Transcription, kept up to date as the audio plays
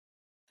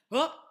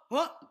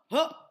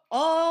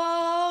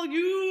Oh,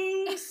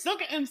 you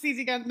suck at MCs.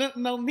 You got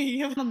nothing on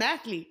me. I'm an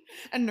athlete.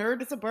 A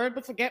nerd is a bird,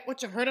 but forget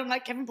what you heard. I'm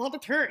like Kevin Paul the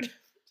Third. Did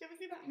you ever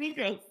see that Mean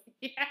Girls?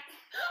 Yeah.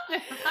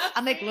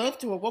 I make love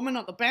to a woman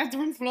on the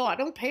bathroom floor. I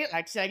don't pay it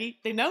like Shaggy.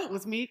 They know it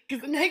was me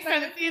because the next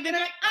time they see it, they're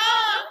like,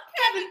 oh,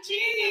 Kevin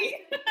G.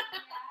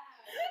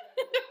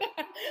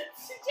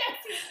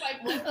 Jesse's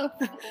like, what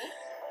the fuck?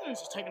 I was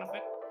just taking a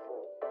bit.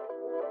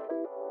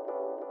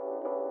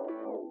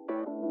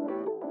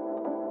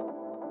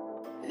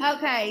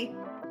 Okay.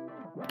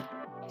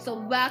 So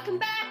welcome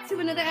back to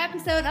another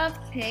episode of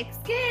Thick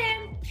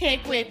Skin.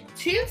 Pick with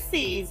two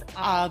C's,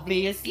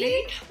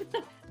 obviously.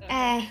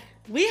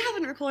 We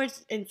haven't recorded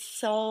in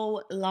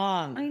so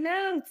long. I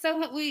know.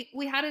 So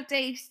we had a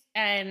date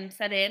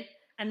set in,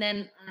 and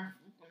then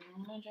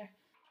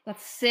got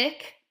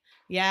sick.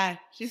 Yeah.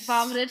 She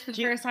vomited for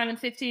the first time in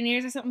 15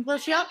 years or something. Well,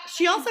 she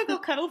also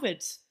got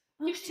COVID.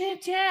 Oh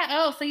shit! Yeah.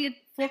 Oh, so you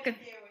fucking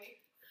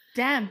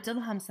damn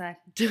double homicide.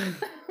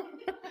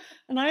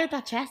 And I had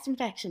that chest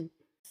infection.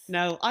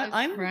 No,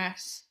 I'm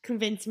fresh.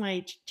 convinced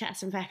my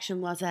chest infection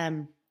was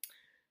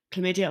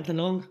chlamydia of the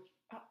lung.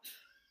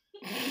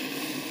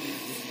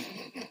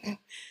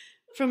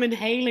 From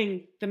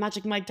inhaling the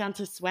Magic Mike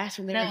Dancer sweat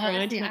when they were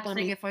grinding up on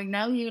me. If I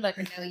know you like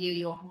I know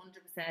you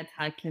 100%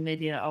 had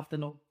chlamydia of the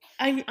lung.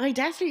 I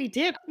definitely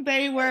did.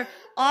 They were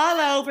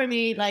all over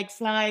me like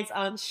flies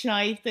on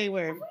shite. They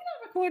were. Have we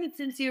not recorded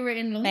since you were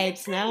in London?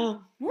 Babes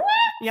now. What?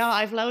 Yeah,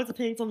 I've loads of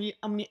things on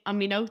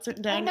me notes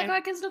written down. Oh my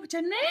god, just look at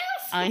your nails.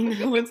 I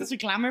know, I'm such a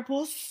glamour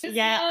puss. It's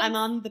Yeah, nice. I'm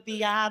on the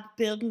BAB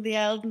building the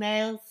old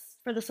nails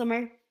for the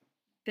summer.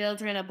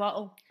 Builder in a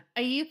bottle.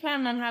 Are you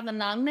planning on having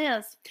long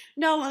nails?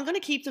 No, I'm going to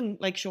keep them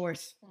like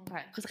short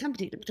Okay. because I can't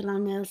be dealing with the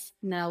long nails.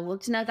 No, well,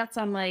 do you know that's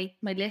on my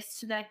list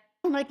today?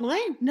 I don't like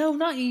mine. No,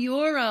 not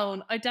your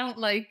own. I don't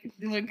like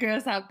when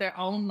girls have their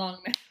own long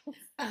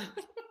nails.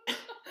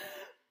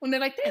 When they're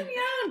like, "Damn,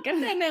 get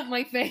them out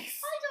my face."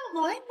 I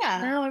don't like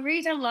that. No, I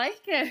really don't like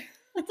it.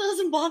 It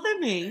doesn't bother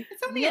me.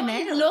 It's only a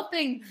nail.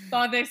 Nothing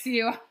bothers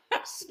you,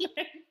 Ashley.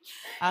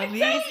 I'll It's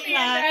meet only you a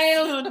on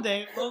nail.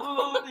 Sunday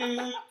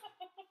morning.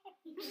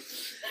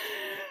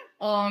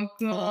 Oh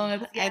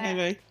god. Yeah.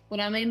 Anyway, When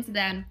I'm into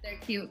them, they're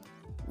cute.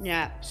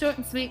 yeah. Short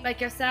and sweet like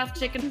yourself,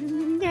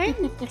 chicken.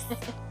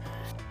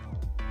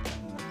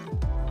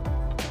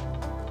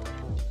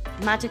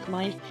 Magic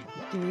Mike.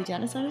 Were you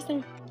jealous I was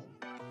there?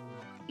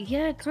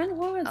 Yeah, kind of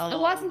was. I Oh.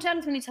 wasn't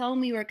jealous when he told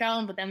me you were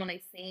going, but then when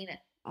I seen it.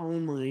 Oh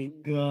my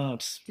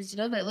god. Did you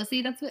love it? Well,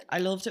 see, that's what. I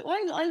loved it. Well,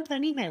 I love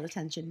any male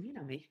attention. You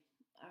know me.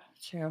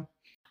 True.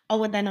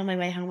 Oh, and then on my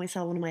way home, I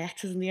saw one of my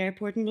exes in the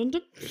airport in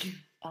London.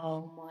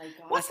 Oh my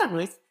god. What's that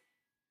noise?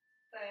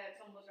 The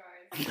tumble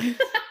dryers.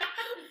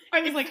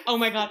 I was like, oh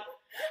my god,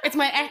 it's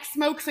my ex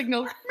smoke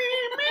signal.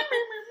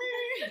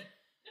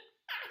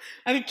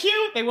 I mean,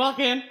 cute. They walk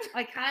in.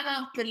 I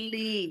cannot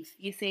believe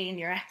you seeing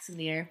your ex in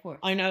the airport.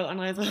 I know, and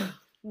I was like,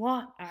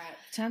 what?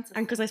 Chances.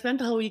 And because I spent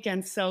the whole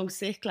weekend so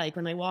sick, like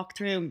when I walked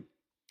through,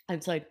 I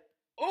was like,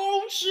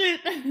 oh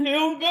shit,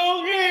 he'll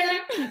go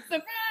here.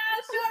 Surprise!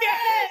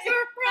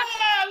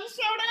 Surprise!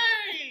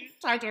 Shorty!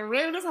 Tried to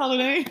ruin this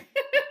holiday.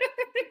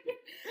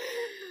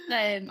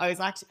 I was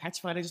actually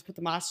petrified. I just put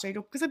the mask straight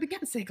up because I've been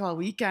getting sick all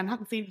weekend.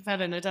 Hadn't seen the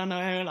fella in I don't know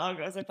how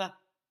long. I was like that.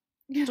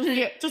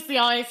 Just the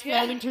eyes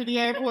floating through the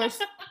airport,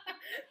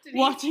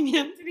 watching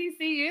him. Did he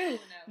see you?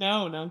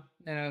 No.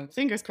 No.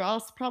 Fingers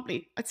crossed,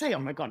 probably. I'd say, oh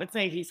my god, I'd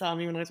say he saw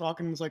me when I was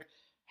walking and was like,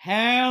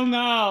 hell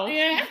no.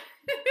 Yeah.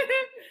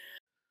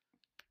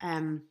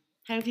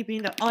 How have you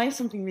been though? I have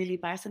something really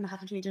embarrassing that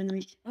happened to me during the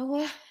week. Oh,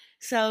 what?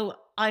 So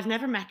I've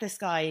never met this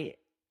guy.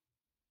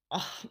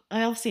 Oh,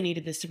 I obviously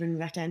needed this to bring me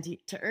back down to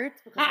earth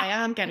because I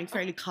am getting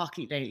fairly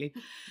cocky lately.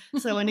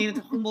 So I needed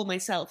to humble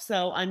myself.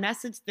 So I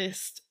messaged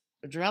this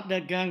drop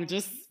dead guy,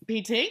 just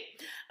PT,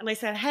 and I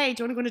said, hey,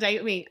 do you want to go on a date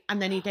with me?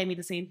 And then he gave me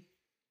the scene.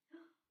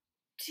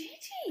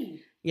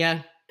 Gigi.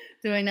 Yeah.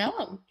 Do I know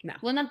him? No.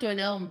 Well, not do I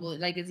know him, but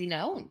like, is he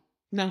known?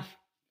 No.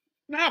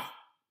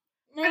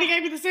 And he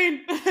gave me the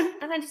scene.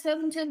 And I just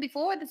spoken to him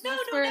before. This No, was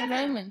no, for a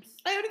never. moment.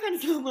 I only kind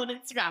of saw him on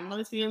Instagram and I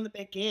was feeling the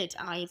big kid.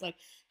 And I was like,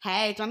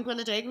 hey, do you want to go on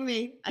a date with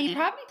me? He And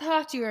probably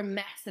thought you were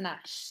messing at.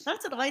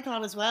 that's what I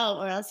thought as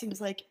well. Or else he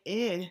was like,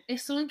 ew.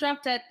 If someone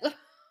dropped dead.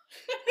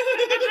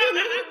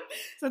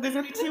 So there's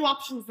only two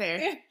options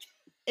there.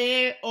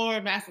 Ew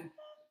or messing.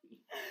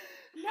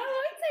 No,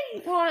 I'd say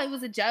he thought it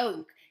was a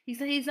joke. He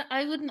said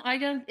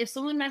if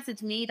someone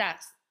messaged me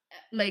that,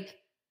 like,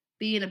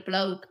 being a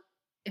bloke,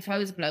 if I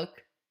was a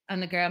bloke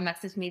and a girl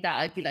messaged me that,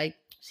 I'd be like,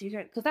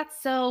 because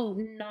that's so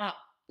not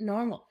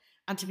normal.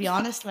 And to be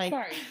honest, like,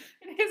 Sorry.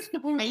 It is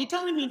normal. are you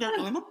telling me not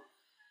normal?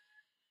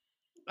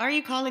 Are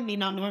you calling me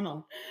not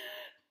normal?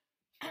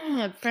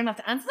 I prefer not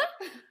to answer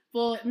that,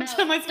 but no.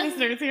 Tell my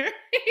listeners here.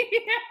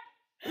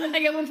 Yeah. I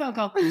get one phone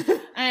call.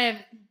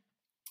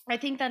 I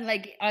think that,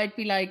 like, I'd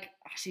be like,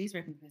 she's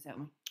ripping this out of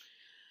me.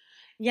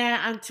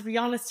 Yeah, and to be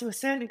honest, to a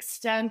certain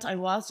extent, I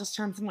was just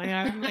chancing my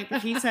arm. Like,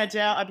 if he said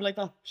yeah, I'd be like,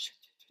 oh, shit.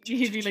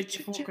 You'd be like,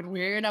 you fucking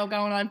weirdo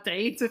going on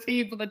dates with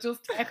people that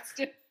just text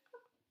you.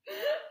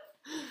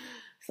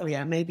 So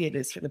yeah, maybe it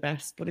is for the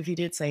best. But if you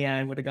did say yeah,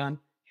 I would have gone.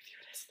 If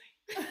you're listening.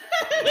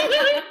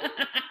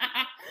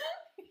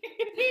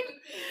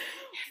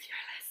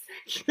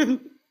 If you're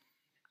listening.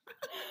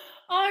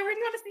 Oh, I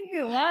really want to see who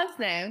it was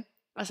now.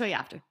 I'll show you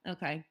after.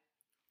 Okay.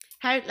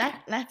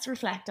 Let's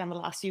reflect on the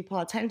last few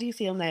pods. How do you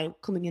feel now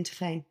coming into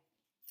fame?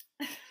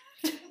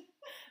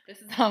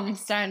 This is how I'm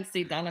starting to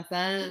see Donna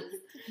fans.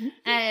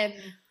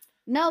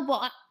 No,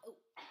 but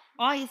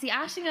you see,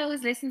 Ashley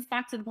always listens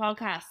back to the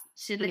podcast.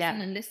 She'll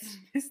listen and listen.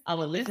 I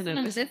will listen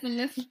and listen.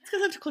 It's because I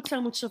have to cut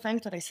so much stuff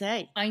out that I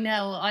say. I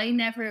know.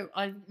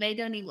 I've made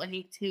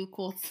only 2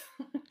 cuts.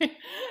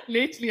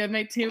 Literally, I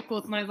made 2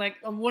 cuts, and I was like,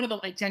 one of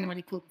them I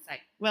genuinely couldn't say.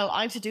 Well,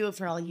 I have to do it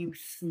for all you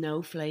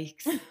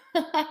snowflakes.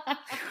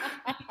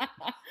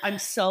 I'm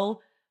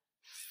so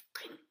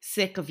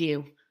sick of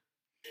you.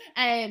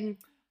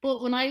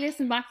 But when I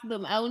listened back to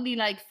them, only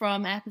like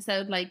from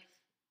episode like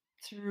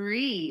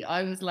 3,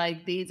 I was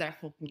like, these are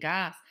fucking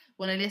gas.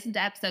 When I listened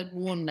to episode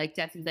 1, like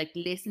Jessie was like,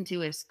 listen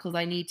to it because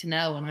I need to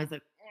know. And I was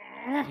like,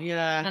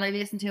 yeah. And I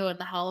listened to it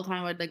the whole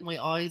time. I had like my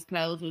eyes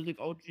closed. I was like,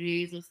 oh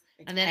Jesus.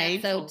 And then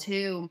episode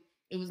 2,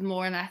 it was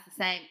more or less the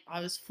same.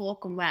 I was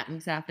fucking wet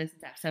myself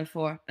listening to episode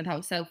 4, and that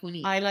was so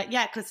funny.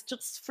 Because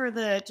just for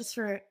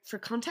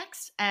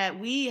context,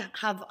 we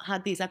have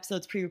had these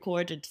episodes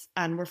pre-recorded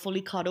and we're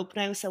fully caught up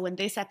now. So when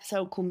this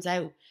episode comes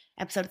out,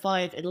 episode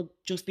 5, it'll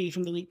just be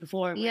from the week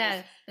before.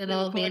 Yeah,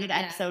 it'll be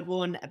episode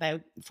 1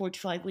 about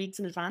 45 weeks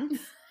in advance.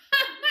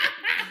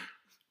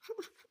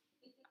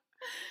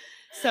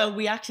 So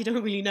we actually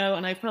don't really know,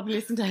 and I've probably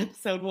listened to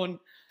episode 1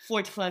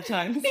 45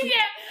 times.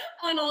 Yeah,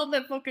 on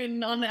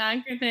the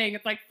Anchor thing,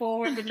 it's like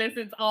 400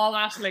 listens, all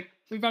Ashley. Like,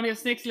 we've only have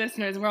 6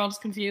 listeners, and we're all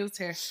just confused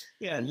here.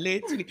 Yeah,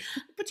 literally.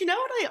 But you know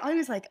what? I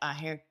was like,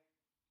 here,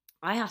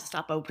 I have to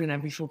stop opening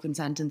every fucking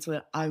sentence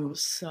with I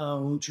was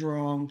so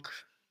drunk.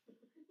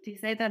 Do you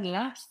say that a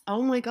lot?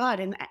 Oh my God,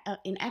 in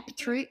Ep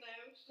 3.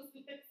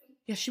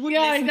 Yeah, she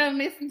wouldn't listen. I don't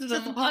listen to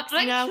them. I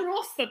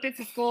trust that this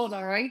is good,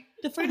 all right?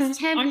 The first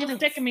 10 I'm minutes. just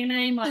sticking my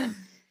name on it.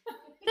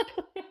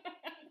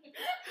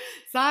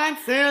 Sign,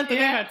 seal,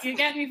 you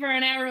get me for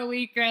an hour a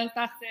week, girls.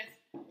 That's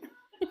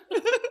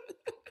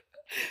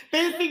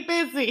it.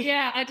 busy.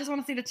 Yeah, I just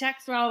want to see the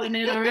checks rolling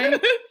in, all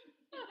right?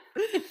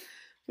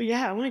 But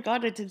yeah, oh my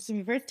God, I did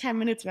some first 10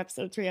 minutes of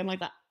episode 3. I'm like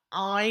that.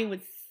 I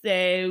was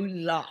so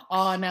lost.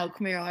 Oh no,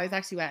 come here. I was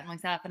actually wetting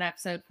myself in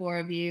episode 4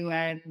 of you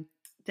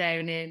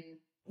down in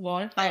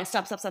what? Oh,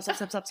 stop. That's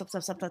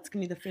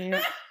gonna be the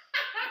fear.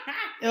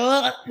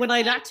 When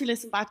I actually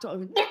listen back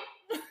to it,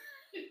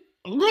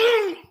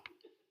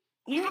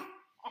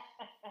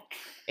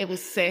 it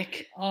was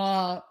sick.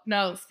 Oh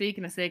no,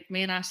 speaking of sick,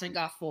 me and Ashley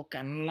got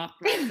fucking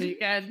locked last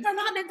weekend. We're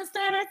not in the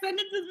standard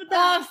sentences with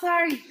that. Oh,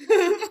 sorry.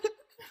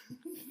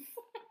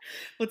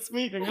 But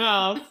speaking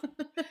of,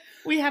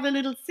 we have a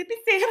little sippy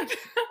sip.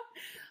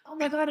 Oh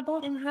my God, I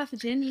bought in half a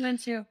gin you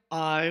went to.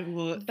 I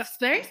would. That's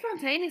very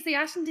spontaneously.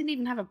 Ashley didn't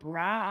even have a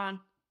bra on.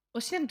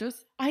 Well, she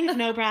does. I have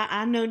no bra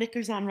and no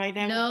knickers on right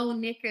now. No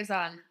knickers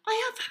on.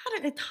 I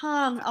have had a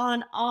thong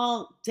on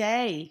all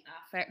day.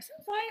 Ah, fair. So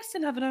why I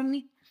still have it on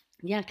me?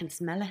 Yeah, I can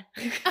smell it.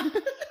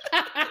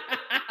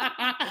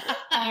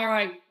 All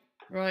right.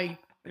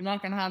 I'm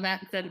not going to have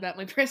that said about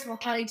my personal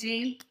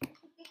hygiene.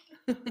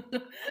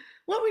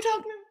 What are we talking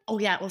about? Oh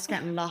yeah, us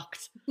getting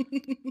locked.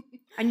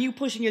 And you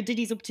pushing your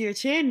ditties up to your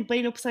chin,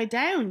 playing upside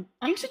down.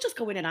 You should just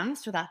go in and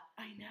ask for that.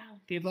 I know.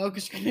 The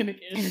Avoca clinic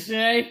is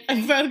scary.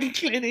 Avoca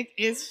clinic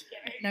is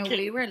scary. No,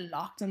 we were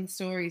locked on the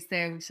stories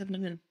there. We shouldn't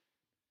have been.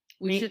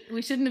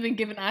 We shouldn't have been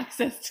given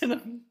access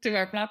to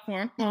our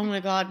platform. Oh my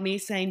God, me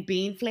saying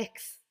bean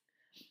flicks.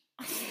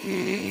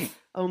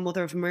 Oh,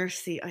 mother of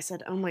mercy. I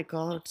said, oh my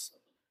God.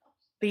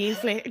 Bean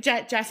flick.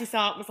 Jessie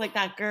saw it, was like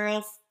that,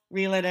 girls,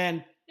 reel it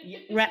in.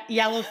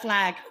 Yellow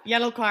flag,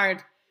 yellow card.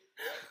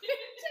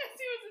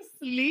 Jessie was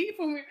asleep.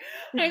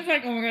 I was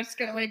like, oh my God, just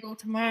get away, go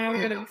tomorrow.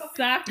 We're going to be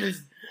sacked. Yeah.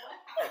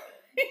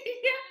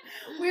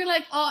 We were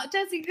like, oh,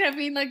 Jessie kept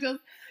being like,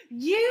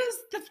 use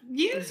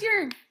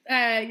your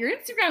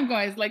Instagram,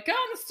 guys. Like, go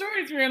on the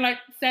stories. We were like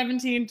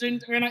 17. We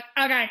were like,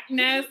 okay,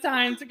 now it's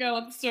time to go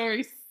on the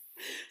stories.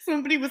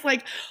 Somebody was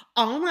like,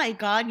 oh my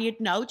God, you'd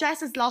know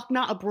Jess is locked,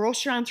 not a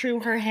brush ran through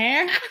her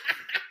hair.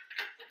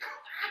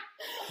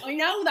 I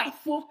know that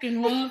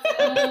fucking was.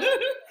 I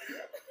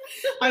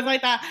was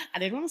like that. I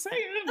didn't want to say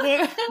it.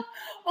 But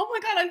oh my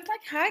God, I was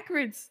like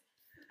Hagrid's.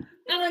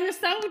 And I was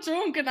so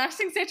drunk, and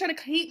Ashley's there trying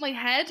to keep my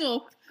head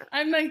up.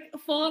 I'm like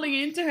falling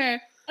into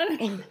her.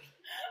 And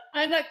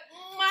I'm like,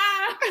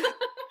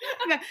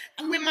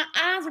 and when my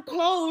eyes are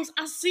closed,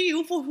 I see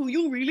you for who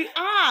you really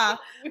are,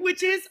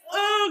 which is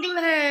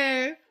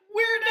ugly.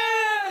 We're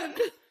done.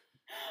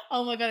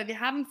 Oh my God, if you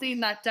haven't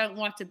seen that, don't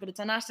watch it, but it's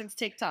on Ashley's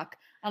TikTok,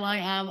 and I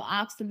am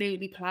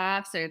absolutely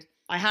plastered.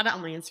 I had it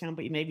on my Instagram,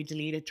 but you maybe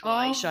delete it.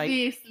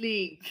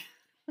 Obviously.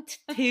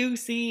 2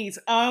 C's,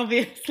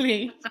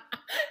 obviously.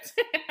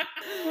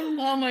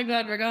 Oh my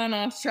God, we're going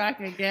off track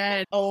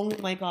again. Oh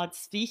my God,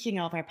 speaking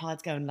of our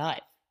pods going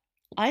live,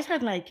 I've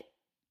had like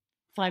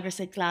 5 or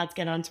 6 lads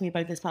get on to me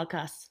about this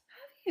podcast.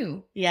 Have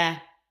you? Yeah.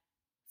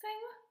 Say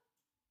what?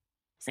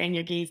 saying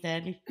your gee's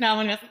deadly. No,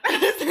 I'm not.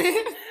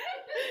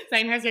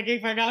 Saying how's your gee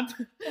for God.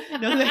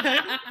 No,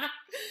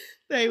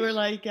 they were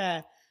like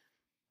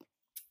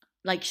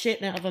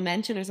shitting out of a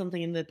mention or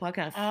something in the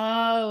podcast.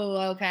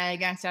 Oh, okay. I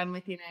guess I'm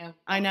with you now.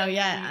 I know,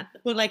 yeah.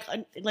 But like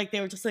they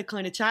were just like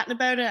kind of chatting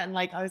about it, and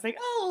like I was like,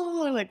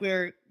 oh, like we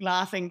were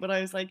laughing, but I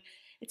was like,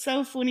 it's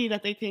so funny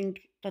that they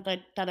think that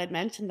I'd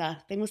mentioned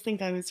that. They must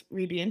think I was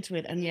really into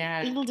it, and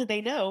Yeah. little did they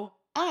know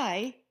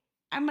I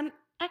am an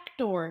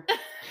actor.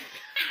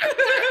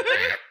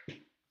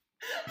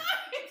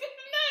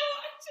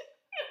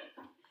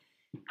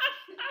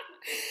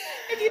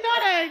 If you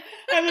thought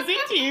I was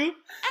into you,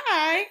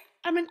 I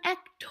am an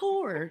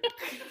actor.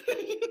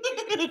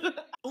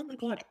 Oh my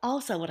God.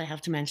 Also, what I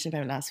have to mention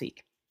about last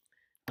week,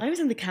 I was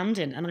in the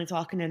Camden and I was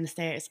walking down the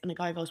stairs and a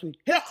guy goes to me,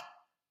 "Yeah."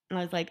 And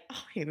I was like,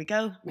 oh, here we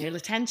go. Real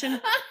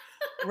attention.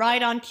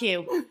 Right on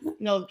cue.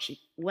 No,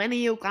 when are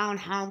you going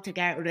home to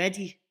get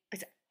ready?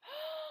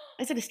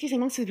 I said, excuse me,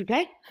 monsieur, s'il vous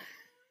plaît?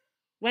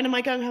 When am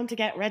I going home to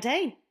get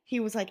ready? He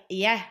was like,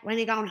 yeah, when are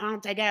you going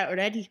home to get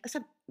ready? I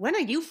said, when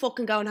are you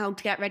fucking going home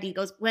to get ready? He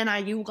goes, when are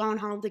you going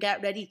home to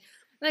get ready?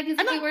 Like, is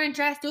he wearing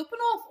dressed up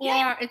enough?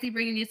 Yeah. Or is he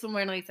bringing you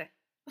somewhere nicer?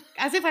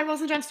 As if I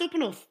wasn't dressed up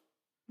enough.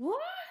 What?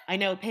 I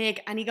know,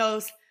 pig. And he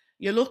goes,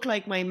 you look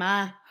like my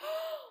ma.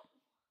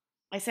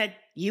 I said,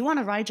 you want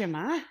to ride your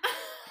ma?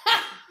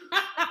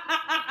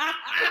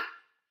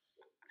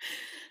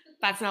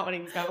 That's not what he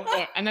was going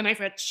for. And then I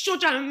said,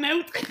 shut your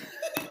mouth.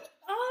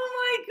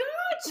 Oh my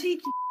God,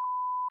 cheeky.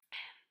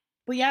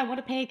 But yeah, what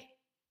a pig.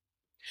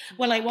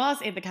 Well, I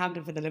was in the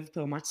Camden for the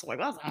Liverpool match, so I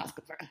was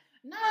asking for it.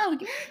 No,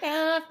 you weren't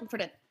asking for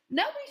it.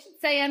 Nobody should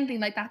say anything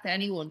like that to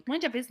anyone.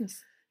 Mind your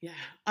business. Yeah,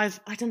 I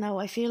don't know.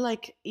 I feel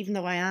like even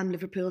though I am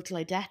Liverpool till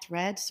I death,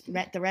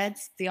 the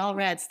Reds, the All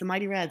Reds, the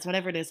Mighty Reds,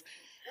 whatever it is,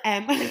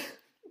 the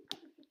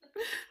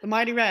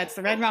Mighty Reds,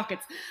 the Red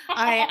Rockets.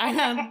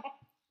 I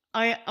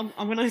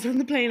when I was on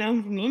the plane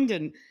home from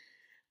London,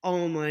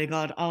 oh my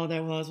God, all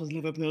there was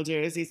Liverpool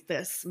jerseys.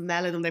 The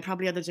smell of them. They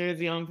probably had the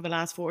jersey on for the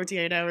last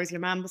 48 hours.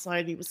 Your man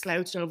beside me was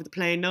slouched over the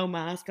plane, no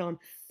mask on.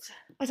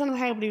 I don't know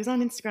how, but he was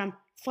on Instagram,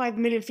 5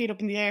 million feet up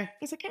in the air. I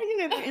was like, how do you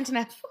get the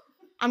internet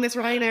on this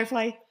Ryanair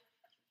flight?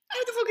 How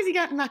the fuck is he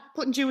getting that?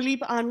 Putting Dua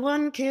Lipa on,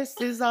 one kiss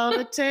is all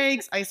it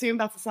takes. I assume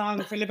that's a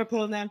song for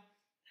Liverpool now.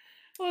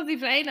 Was he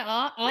playing it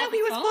on? No,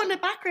 he was putting a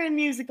background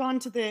music on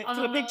to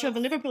a picture of the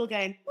Liverpool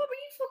game. What were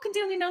you fucking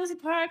doing, you nosy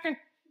Parker?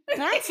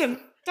 Dancing.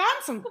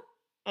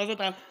 I was like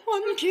that.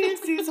 One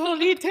kiss is all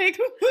it takes.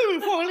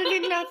 Falling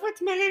in love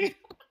with me.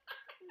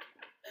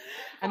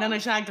 And then I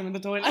shagged him in the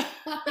toilet.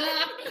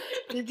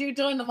 Did you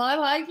join the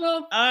Mile High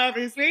Club?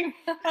 Obviously.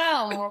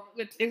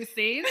 With 2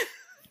 C's.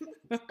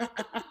 Do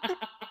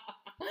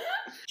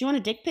you want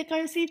a dick pic I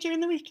received during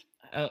the week?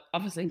 Oh,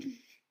 obviously.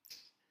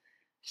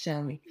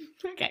 Show me.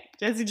 Okay,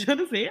 Jesse, do you want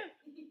to see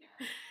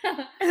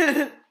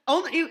it?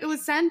 Oh, it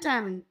was sent.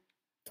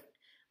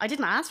 I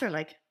didn't ask for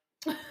like.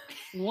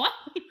 What?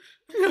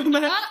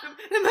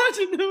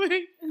 Imagine the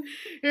way.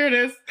 Here it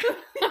is.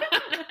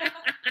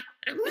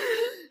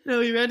 No,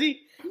 you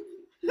ready?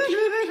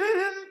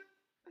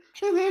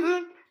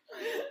 Oh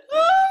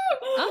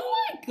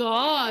my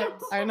God.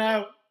 I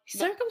know.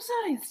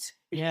 Circumcised.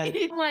 Yeah.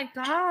 Oh my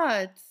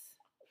God.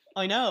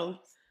 I know.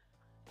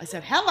 I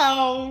said,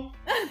 hello.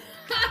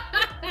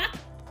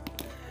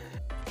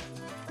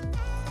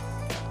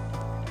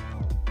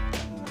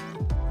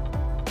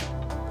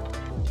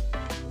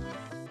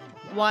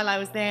 While I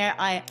was there,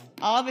 I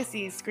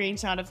obviously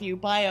screenshot a few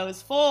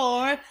bios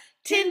for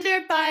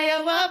Tinder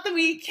bio of the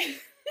week.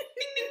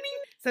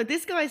 So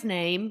this guy's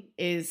name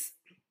is,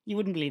 you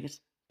wouldn't believe it.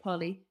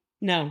 Polly.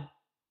 No.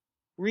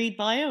 Read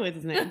bio is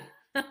his name.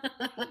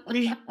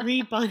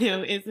 Read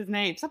bio is his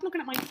name. Stop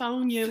looking at my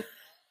phone, you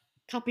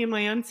copying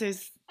my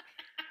answers.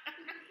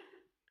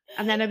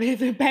 And then a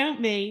bit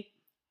about me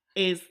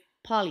is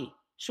Polly,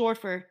 short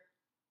for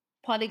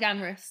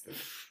polygamorous.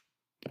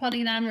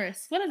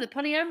 Polyamorous. What is it?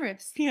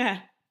 Polyamorous.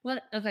 Yeah.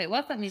 What? Okay,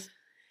 what's that mean?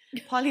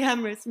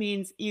 Polyamorous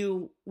means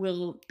you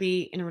will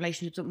be in a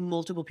relationship with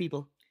multiple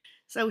people.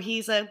 So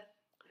he's a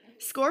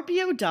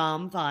Scorpio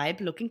Dom vibe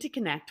looking to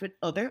connect with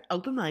other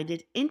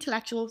open-minded,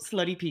 intellectual,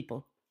 slutty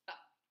people.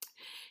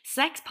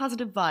 Sex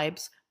positive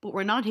vibes, but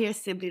we're not here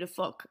simply to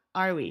fuck,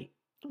 are we?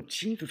 Oh,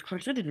 Jesus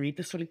Christ, I didn't read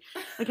this fully.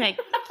 Okay.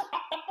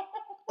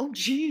 Oh,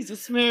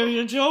 Jesus, Mary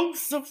and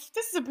Joseph.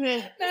 This is a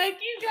bit... Thank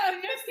you, God.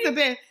 This is a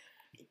bit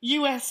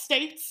US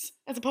States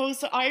as opposed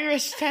to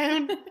Irish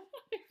town.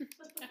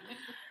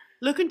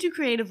 Looking to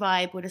create a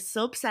vibe with a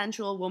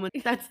subsensual woman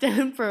that's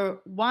down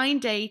for wine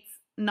dates,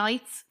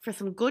 nights for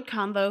some good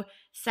convo,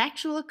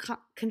 sexual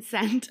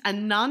consent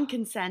and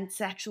non-consent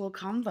sexual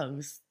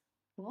convos.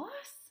 What?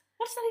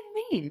 What does that even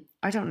mean?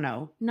 I don't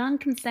know.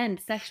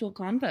 Non-consent sexual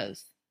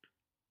convos.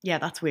 Yeah,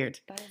 that's weird.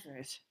 That is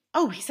weird.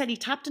 Oh, he said he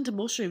tapped into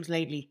mushrooms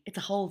lately. It's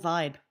a whole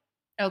vibe.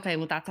 Okay,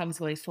 well that's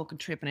obviously why he's fucking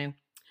tripping out.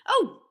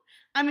 Oh,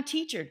 I'm a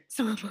teacher,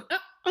 so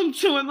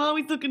I'm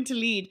always looking to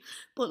lead,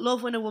 but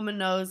love when a woman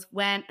knows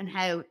when and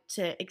how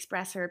to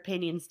express her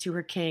opinions to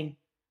her king.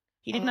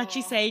 He didn't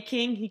actually say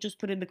king, he just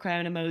put in the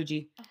crown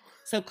emoji.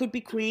 So it could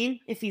be Queen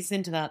if he's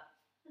into that.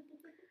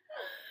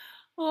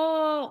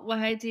 Oh,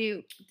 well,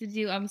 did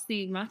you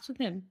obviously match with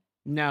him?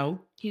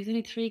 No. He was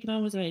only 3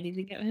 kilometers away. Did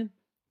you get him?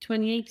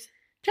 28.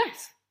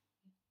 Yes.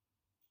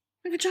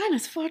 My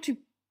vagina's far too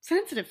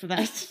sensitive for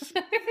that.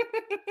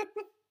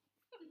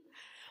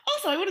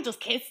 Also, I would have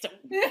just kissed him.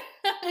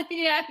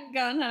 Yeah,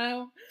 gone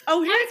home.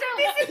 Oh, I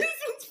this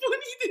one's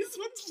funny. This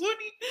one's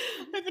funny.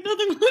 I have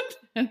another one.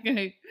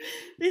 Okay.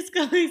 This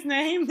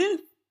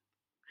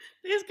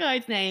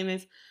guy's name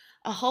is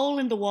a hole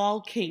in the wall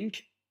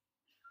kink.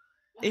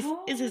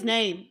 Is his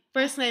name.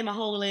 First name a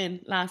hole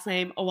in, last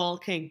name a wall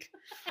kink.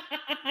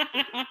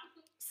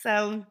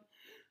 So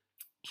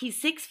he's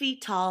 6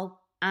 feet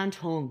tall and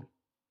hung.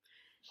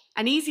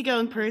 An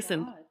easygoing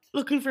person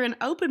looking for an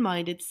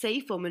open-minded,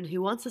 safe woman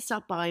who wants to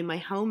stop by my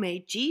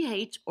homemade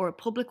GH or a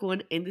public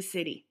one in the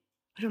city.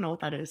 I don't know what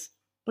that is.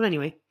 But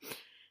anyway.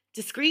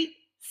 Discreet,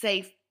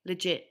 safe,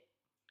 legit.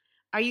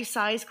 Are you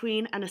size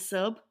queen and a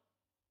sub?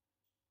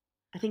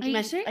 I think he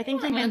meant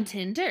on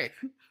Tinder.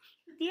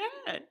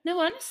 Yeah. No,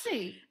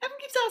 honestly. Everyone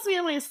keeps asking me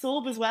am I a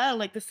sub as well,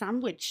 like the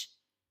sandwich.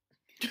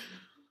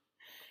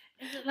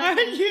 Like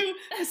Are you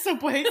a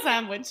Subway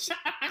sandwich?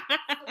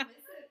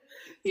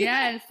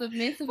 Yeah,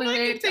 submissive. But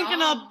I keep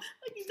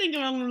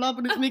thinking I'm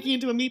lobbing this Mickey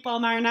into a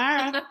meatball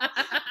marinara.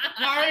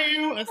 Are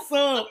you a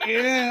sub?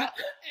 Yeah.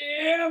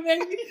 Yeah,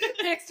 maybe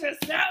extra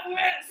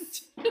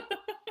Southwest.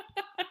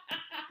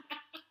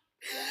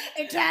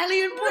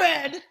 Italian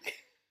bread.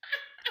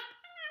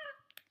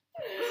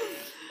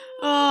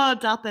 Oh,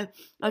 stop it.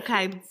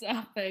 Okay.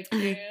 Stop it,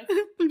 yes.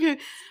 Okay.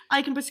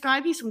 I can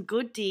prescribe you some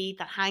good D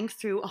that hangs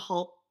through a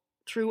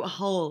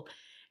hole.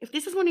 If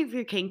this is one of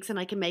your kinks and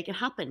I can make it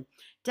happen,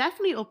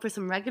 definitely up for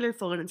some regular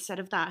fun instead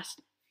of that.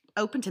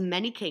 Open to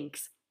many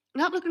kinks.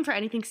 Not looking for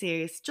anything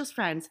serious, just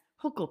friends,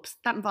 hookups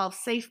that involve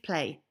safe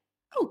play.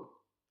 Oh,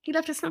 he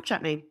left his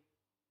Snapchat name.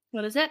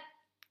 What is it?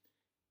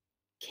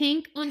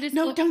 Kink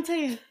underscore. No, don't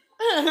say it.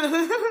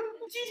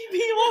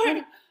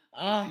 GDPR.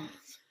 Oh.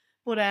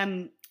 But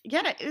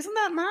yeah, isn't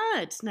that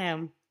mad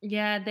now?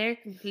 Yeah, they're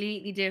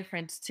completely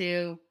different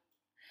too.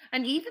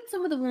 And even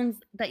some of the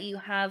ones that you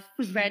have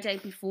read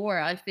out before,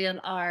 I feel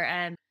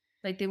are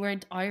like they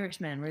weren't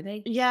Irishmen, were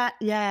they? Yeah.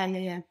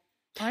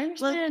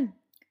 Irishmen.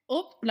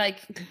 Like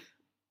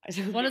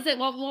what is it?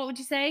 What would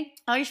you say?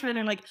 Irishmen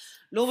are like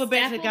love a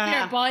bit Step of up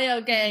your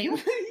bio game.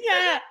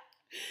 Yeah.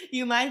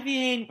 You might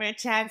be in for a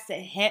chance to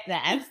hit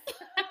that.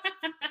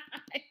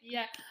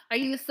 Yeah. Are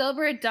you a sub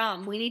or a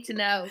dom? We need to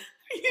know.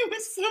 Are you a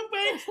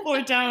Subway or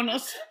a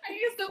donut? Are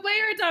you a Subway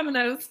or a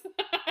Domino's?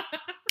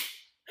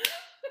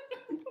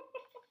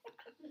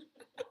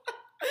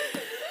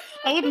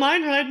 I wouldn't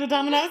mind riding the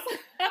Domino's.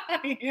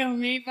 You and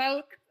me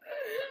both.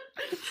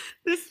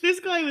 This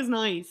guy was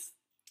nice.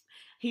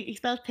 He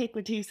spelled thick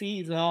with 2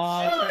 C's.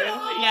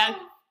 Oh, yeah.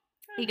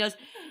 He goes,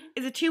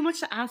 is it too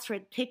much to ask for a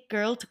thick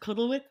girl to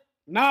cuddle with?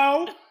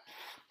 No.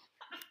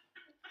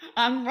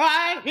 I'm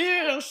right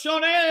here,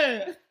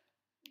 shorty.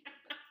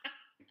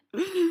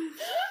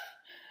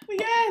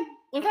 Yeah.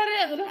 Was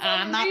that it?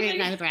 I'm not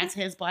reading out the rest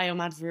of his bio,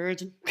 mad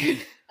virgin.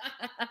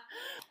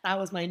 That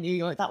was my New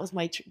York. That was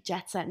my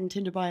jet setting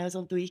Tinder bios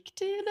of the week.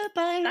 Tinder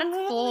bio. That's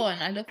fun.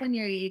 I love when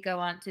you go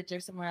on Tinder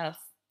somewhere else.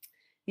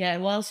 Yeah,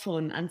 it was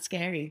fun and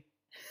scary.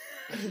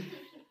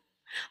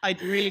 I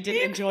really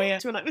did enjoy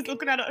it. When I was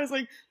looking at it, I was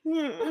like,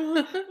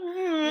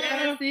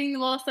 Yeah, seeing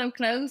them all so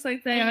close,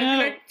 I'd say. I I'd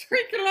know. be like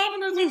 3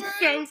 kilometers I was away.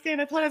 so scared.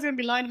 I thought I was going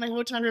to be lying in my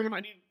hotel room and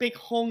I need a big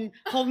hung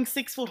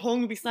 6-foot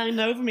hung would be standing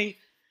over me.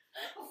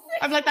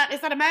 I'm like that.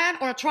 Is that a man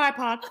or a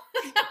tripod?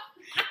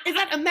 Is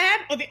that a man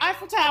or the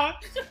Eiffel Tower?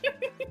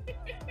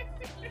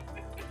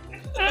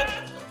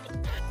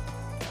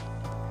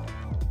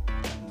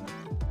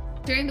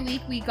 During the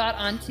week, we got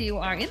onto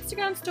our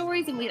Instagram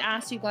stories and we'd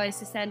asked you guys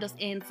to send us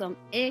in some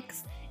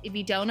icks. If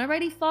you don't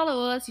already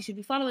follow us, you should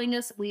be following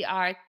us. We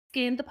are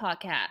Skin the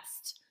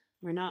Podcast.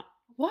 We're not.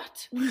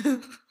 What?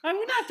 Are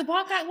we not the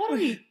podcast? What are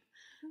we?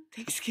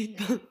 Thick skin.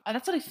 Oh,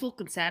 that's what I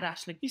fucking said,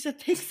 Ashley. You said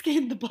thick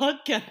skin the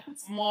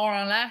podcast. More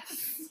or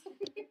less.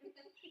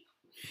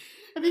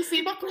 Have you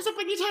seen what comes up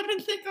when you type in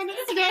thick on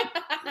Instagram?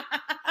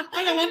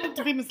 I don't want them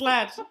to be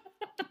misled.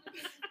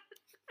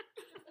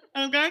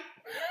 Okay?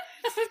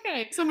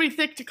 Okay. Somebody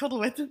thick to cuddle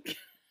with.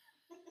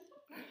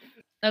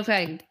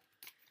 Okay.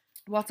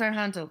 What's our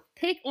handle?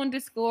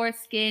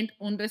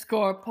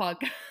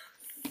 Thick_skinned_podcast.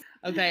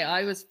 Okay,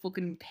 I was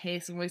fucking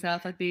pissing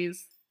myself at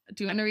these.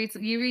 Do you want to read?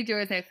 You read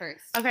yours out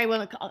first. Okay,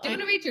 well, Do you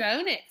want to read your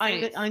own?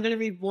 I'm going to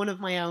read one of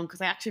my own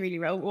because I actually really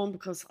wrote one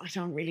because I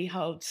don't really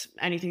hold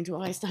anything to a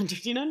high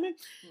standard. You know what I mean?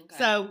 Okay.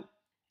 So,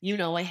 you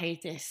know, I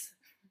hate this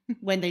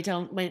when they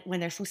don't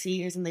when they're fussy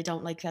ears and they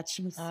don't like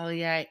vegetables. Oh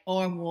yeah,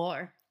 or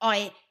water.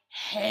 I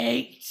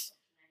hate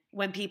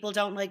when people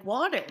don't like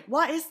water.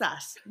 What is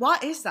that?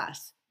 What is that?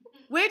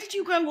 Where did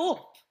you grow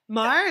up?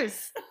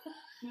 Mars.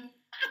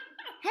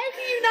 How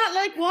can you not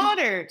like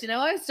water? Do you know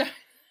I was trying?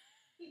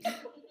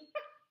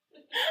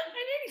 I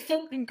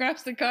nearly fucking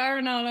crashed the car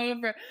and all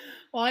over.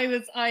 Well, I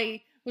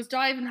was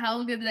driving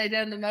home the other day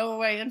down the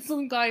motorway and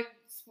some guy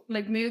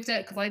like moved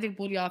out because I did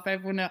bully off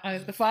everyone out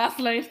of the fast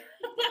lane.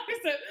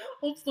 I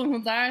was up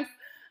someone's arse.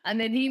 And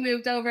then he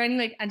moved over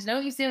anyway. And you know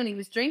what he was doing? He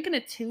was drinking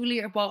a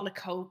 2-litre bottle of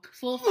Coke,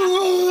 full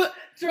fat,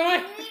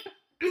 dry.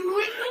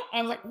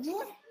 I was like,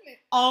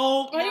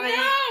 Oh I my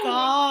know.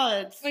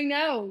 God. I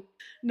know.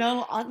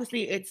 No,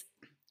 honestly, it's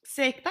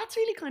sick. That's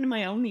really kind of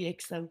my only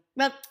ick, though.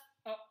 Well,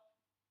 Oh.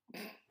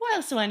 what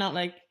else do I not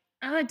like?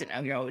 I don't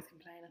know. You're always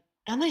complaining.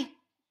 Am I?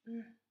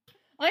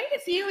 I had a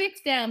few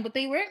icks down, but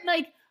they weren't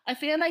like. I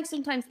feel like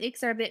sometimes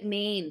icks are a bit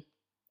mean.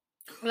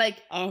 Like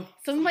Oh,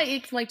 some of my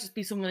icks might just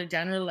be someone in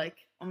general. Like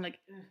I'm like,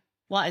 ugh.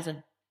 what is it?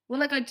 Well,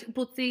 like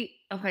but see,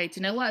 okay. Do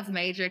you know what? I've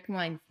major ick of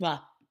mine?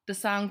 What? The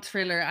song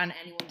Thriller and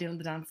anyone doing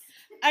the dance.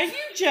 Are you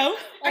joking?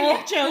 Are you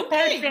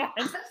joking?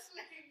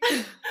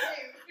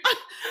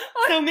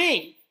 So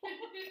me.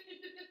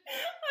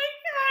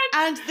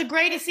 And the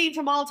greatest scene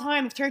from all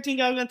time of 13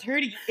 going on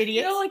 30, you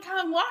idiots. No, I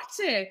can't watch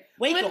it.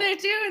 Wake when up. they're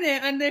doing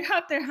it and they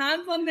have their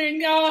hands on their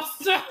nose.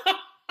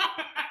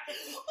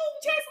 Oh,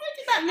 Jess, I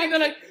did that. And they're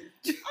like, I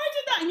did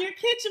that in your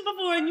kitchen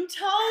before, and you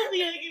told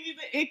me I give you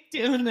the ick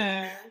doing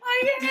that.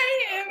 I hate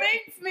it. It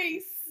makes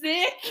me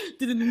sick.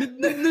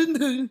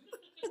 And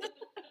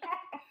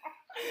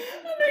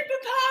like the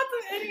thoughts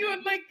of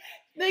anyone,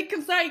 like,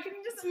 cause like, can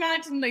you just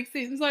imagine like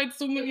sitting inside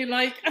someone you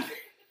like?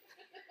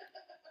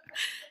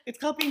 It's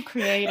called being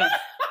creative,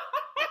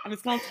 and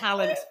it's called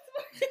talent.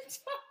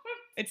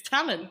 It's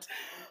talent.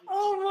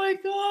 Oh my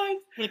god.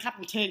 With a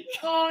capital T.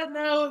 Oh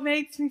no, it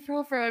makes me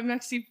feel for. I'm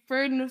actually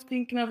burdened of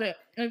thinking of it.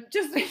 I'm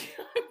just like,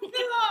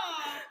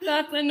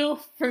 that's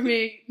enough for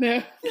me.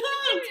 No.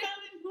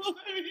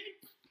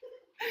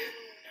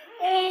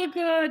 Oh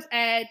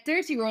god.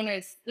 Dirty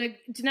runners. Like,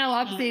 do you know,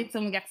 obviously if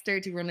someone gets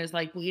dirty runners,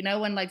 like, well, you know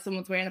when like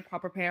someone's wearing a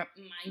proper pair of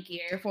manky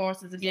Air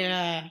Forces or something.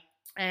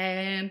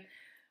 Yeah.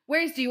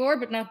 Where's Dior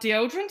but not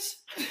deodorant?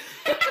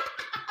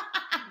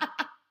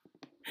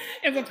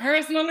 It's a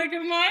personal look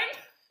of mine.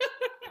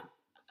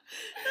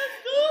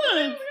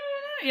 Good.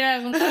 Yeah,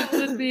 well, that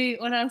would be.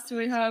 What else do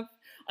we have?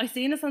 I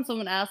seen this on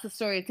someone else's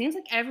story. It seems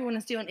like everyone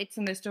is doing icks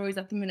in their stories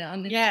at the minute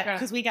on Instagram. Yeah,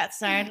 because we got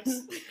started. And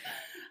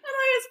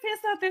I was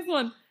pissed at this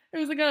one. It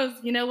was like,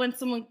 you know,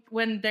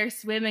 when they're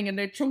swimming and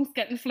their trunks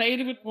get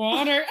inflated with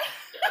water.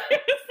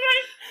 It was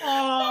like,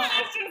 Oh.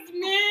 that's just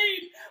mean.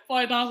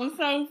 Boy, that was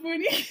so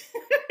funny.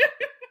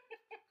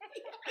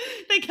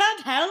 They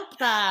can't help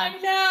that.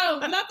 I know,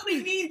 but that's what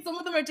they mean. Some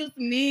of them are just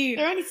mean.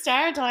 They're only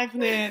star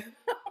diving in.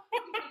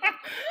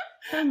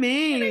 They're And I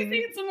mean.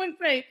 seen someone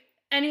say,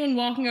 anyone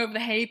walking over the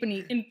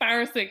halfpenny,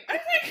 embarrassing. I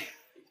was like,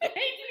 the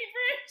halfpenny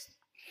bridge.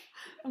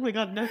 Oh my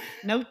god, no,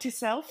 note to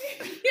self.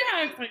 Yeah,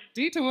 I was like,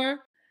 detour.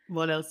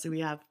 What else do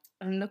we have?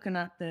 I'm looking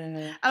at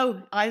the.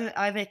 Oh,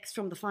 I've icks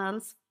from the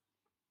fans.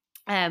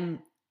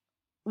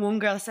 One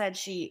girl said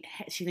she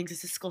thinks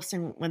it's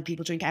disgusting when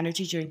people drink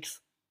energy drinks,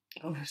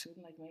 Oh, I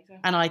shouldn't like make that.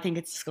 and I think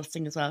it's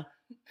disgusting as well.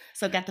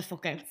 So get the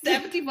fuck out.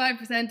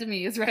 75% of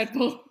me is Red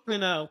Bull. I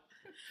know.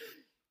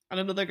 And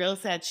another girl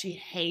said she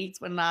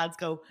hates when lads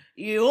go,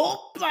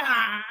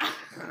 Yoppa!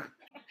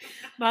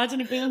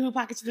 Imagine a boohoo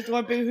package to the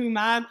door, boohoo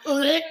man.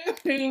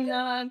 Hang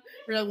on.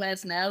 Real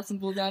Wes Nelson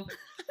pulled up.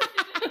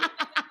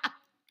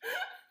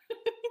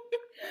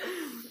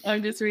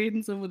 I'm just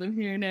reading some of them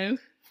here now.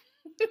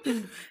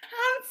 Hand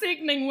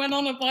signaling when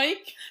on a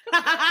bike.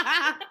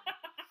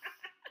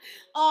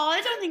 Oh,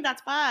 I don't think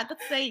that's bad.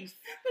 That's safe.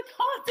 The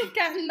thought of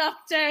getting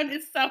knocked down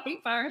is so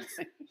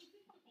embarrassing.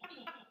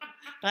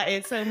 That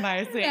is so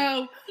embarrassing.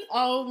 No.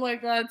 Oh my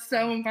god,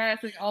 so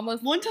embarrassing.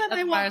 Almost One time as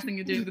I walked, embarrassing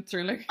you do the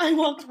Thriller. I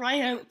walked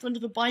right out in front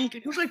of the bike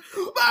and he was like,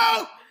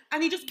 "Ow!"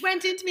 And he just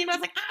went into me and I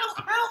was like, "Ow,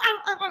 ow, ow,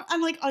 ow, ow."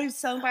 And like, I was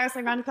so embarrassed.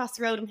 I ran across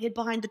the road and hid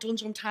behind the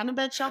Dundrum Tannin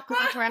bed shop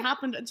because that's where it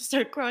happened and just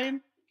started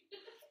crying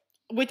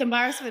with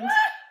embarrassment.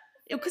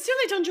 Because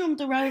you know, Dundrum,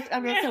 the road,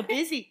 and we're so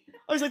busy.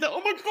 I was like, oh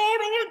my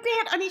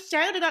god. And he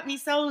shouted at me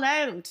so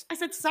loud. I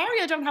said,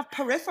 sorry, I don't have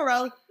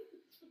peripheral.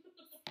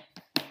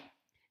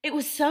 It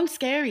was so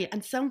scary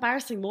and so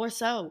embarrassing, more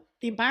so.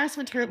 The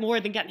embarrassment hurt more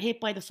than getting hit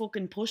by the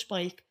fucking push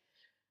bike.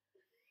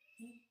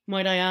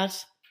 Might I add?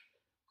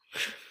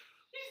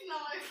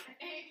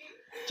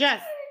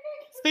 Jess,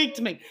 speak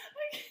to me.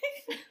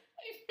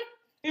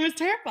 It was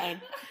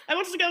terrifying. I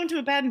wanted to go into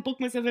a bed and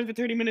book myself in for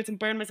 30 minutes and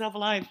burn myself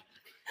alive.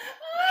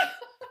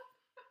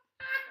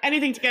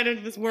 Anything to get out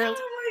of this world.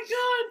 Oh my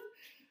god.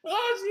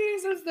 Oh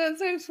Jesus, that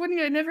sounds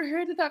funny. I never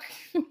heard of that.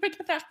 When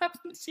did that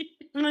happen to you?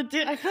 And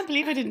I can't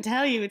believe I didn't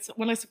tell you. It's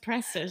when I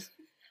suppressed it.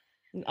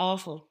 It's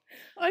awful.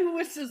 I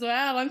wish as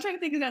well. I'm trying to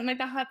think of that like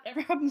that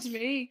ever happened to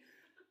me.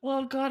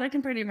 Oh god, I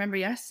can barely remember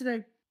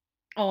yesterday.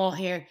 Oh,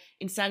 here,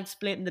 instead of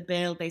splitting the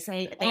bill, they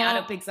say they add Oh.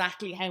 up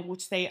exactly how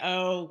much they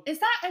owe. Is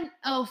that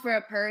for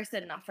a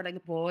person, not for like a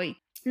boy?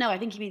 No, I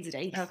think he means a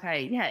date.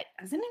 Okay, yeah.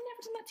 Has anyone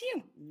ever done that to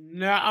you?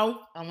 No.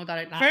 Oh my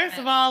god, First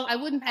of all, I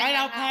wouldn't pay. I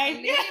don't that.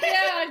 pay.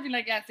 Yeah, I'd be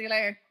like, yeah, see you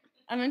later.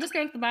 And I'm just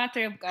going to the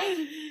bathroom. Go.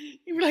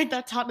 you were like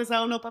that tot his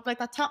own up. I'd be like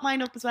that tot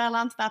mine up as well.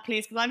 Onto that,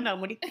 please, because I'm no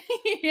money.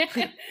 Yeah.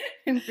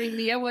 And bring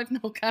me a with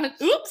no cash.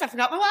 Oops, I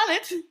forgot my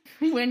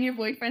wallet. When your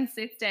boyfriend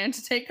sits down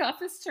to take off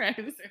his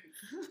trousers.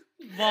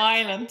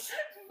 Violent.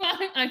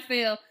 I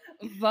feel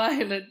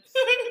violent.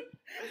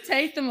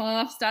 Take them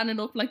off, standing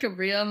up like a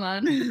real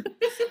man.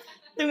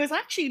 There was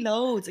actually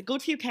loads. A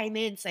good few came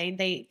in saying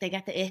they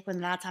get the ick when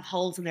lads have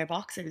holes in their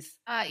boxers.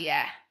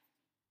 Yeah.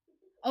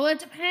 Oh, it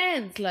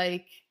depends.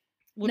 Like,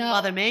 Wouldn't No.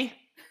 bother me.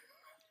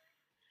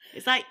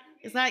 Is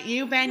that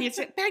you, Ben? You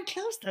said, Ben,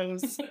 close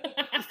those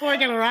before I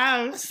get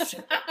aroused.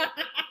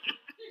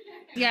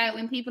 yeah,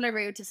 when people are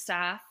rude to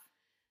staff,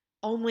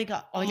 Oh my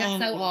god. I get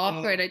so Oh.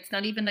 awkward. It's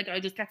not even like I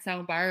just get so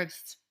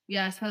embarrassed.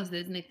 Yeah, I suppose it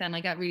is, Nick. Then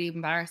I get really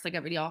embarrassed. I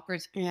get really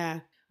awkward.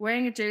 Yeah.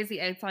 Wearing a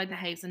jersey outside the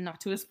house and not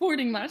to a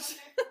sporting match.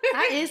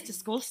 That is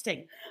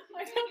disgusting.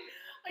 I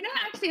don't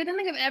actually. I don't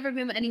think I've ever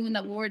been with anyone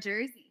that wore a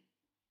jersey.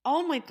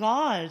 Oh my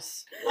god.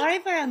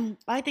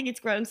 I think it's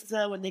gross as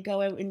well when they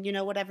go out and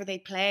whatever they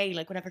play,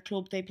 like whatever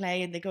club they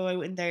play, and they go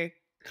out in their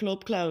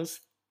club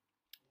clothes.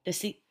 They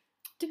see.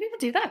 Do people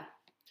do that?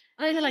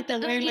 I feel like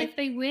they'll wear Only like if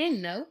they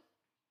win, no.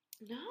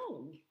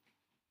 no.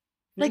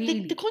 Like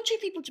Really? the country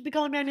people should be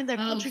going around in their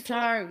Oh, country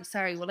clothes.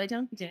 sorry. Well, I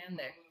don't go down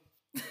there.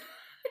 I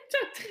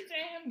don't go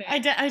down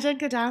there. I don't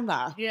go down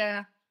that.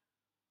 Yeah.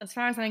 As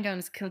far as I'm going,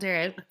 it's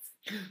Kildare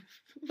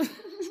outlets.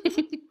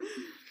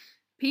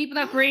 People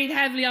that breathe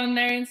heavily on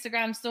their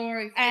Instagram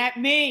stories.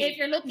 Me. If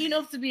you're lucky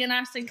enough to be in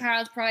Ashton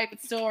Carl's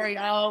private story,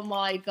 oh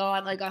my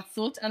god, I got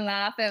such a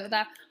laugh out of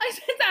that. I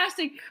said to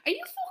Ashton, "Are you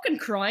fucking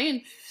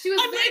crying?" She was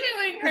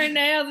videoing her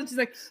nails and she's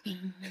like,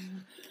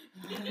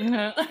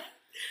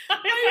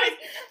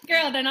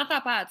 "Girl, they're not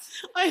that bad."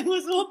 I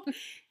was up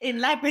in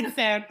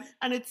Leopardstown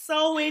and it's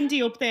so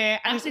windy up there.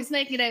 And Ashton's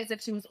making it out as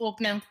if she was up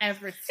Mount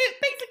Everest. it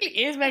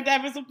basically is Mount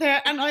Everest up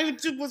there. And I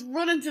was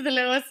running to the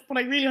Lewis, but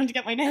I really wanted to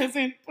get my nails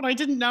in, but I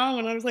didn't know.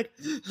 And I was like,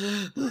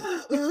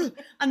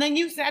 and then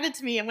you said it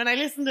to me. And when I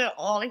listened to it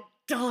all, I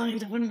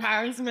died of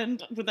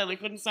embarrassment, but then I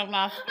couldn't stop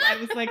laughing. I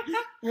was like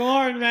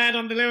roaring red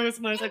on the Lewis.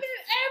 And I was like,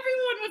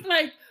 Everyone was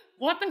like,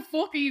 "What the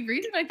fuck are you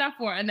reading like that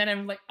for?" And then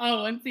I'm like,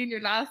 "Oh, I'm seeing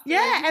your last."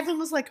 yeah, everyone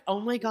was like, oh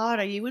my God,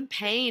 are you in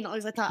pain? I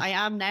was like, I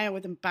am now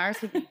with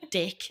embarrassment,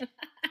 dick.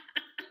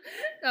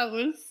 That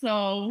was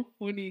so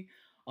funny.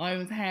 I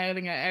was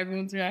howling at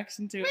everyone's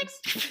reaction to it.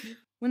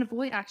 When a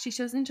boy actually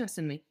shows interest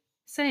in me.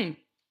 Same.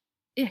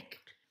 Ick.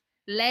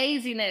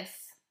 Laziness.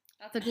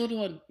 That's a good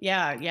one.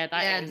 Yeah,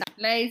 that is.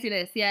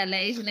 Laziness. Yeah,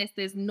 laziness.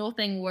 There's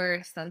nothing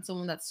worse than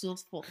someone that's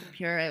just fucking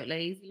pure out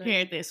lazy. like.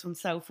 Heard this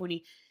one's so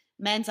funny.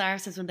 Men's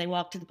arses when they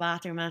walk to the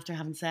bathroom after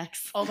having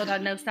sex. Oh my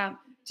god, no, stop.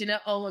 Do you know?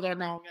 Oh my god,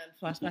 no,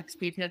 I'm getting flashbacks,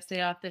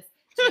 PTSD off this.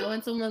 Do you know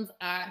when someone's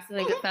arse,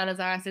 like a fella's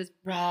arse is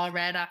raw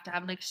red after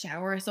having like a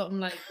shower or something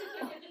like.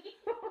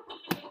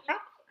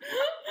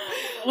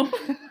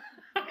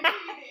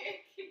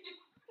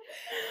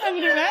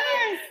 Having a red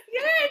arse.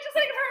 Yeah, just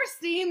like her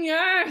steamy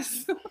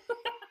arse.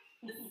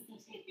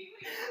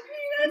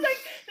 It's like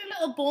the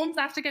little bumps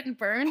after getting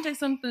burned or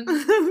something. From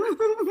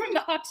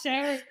the hot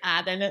shower.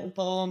 Their little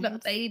bum. Little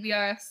baby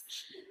arse.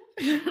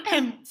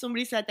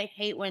 Somebody said they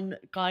hate when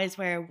guys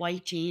wear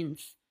white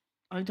jeans.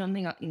 I don't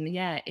think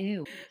yeah,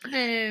 ew.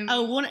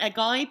 A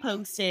guy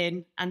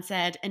posted and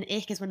said an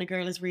ick is when a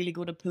girl is really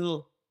good at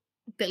pool.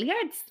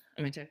 Billiards.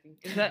 I'm joking.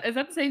 Is that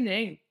the same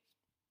name?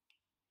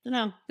 Don't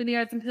know.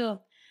 Billiards and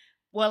pool.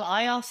 Well,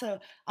 I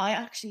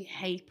actually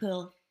hate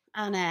pool,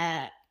 and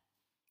I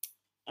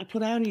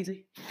put out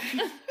easy.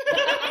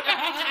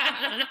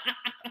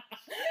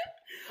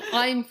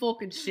 I'm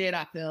fucking shit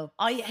at pool.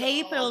 I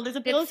hate pool. There's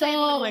a pool It's table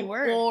so in my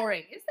work.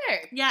 boring. Is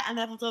there? Yeah, and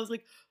everyone's always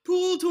like,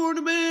 pool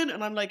tournament.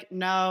 And I'm like,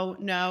 no.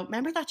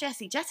 Remember that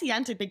Jessie? Jessie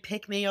entered big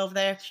pick me over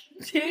there.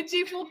 Did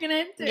you fucking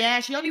enter?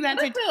 Yeah, she only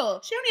entered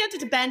Pool.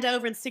 to bend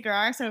over and stick her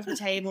arse over the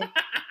table.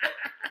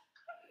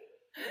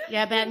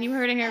 Yeah, Ben, you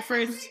heard it here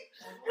first.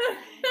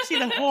 She's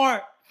a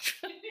whore.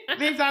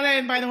 Leave that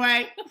in, by the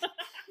way.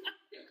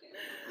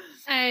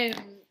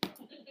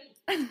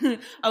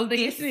 Oh, there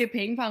used to be a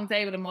ping pong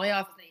table in my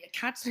office. You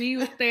catch me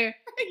with there.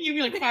 You'd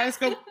be like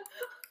Periscope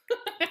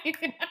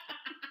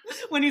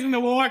when he's in the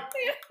war.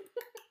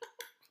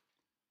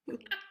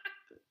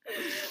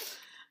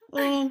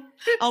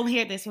 Oh,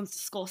 here, this one's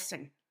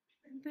disgusting.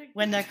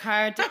 When their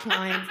card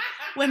declines,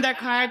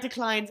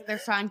 they're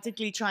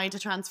frantically trying to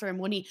transfer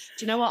money.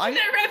 Do you know what?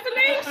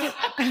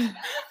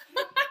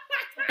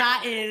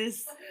 That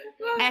is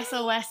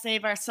SOS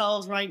Save Our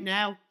Souls right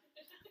now.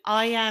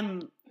 I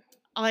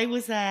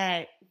was with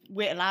a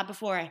lad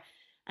before,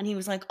 and he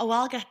was like, "Oh,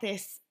 I'll get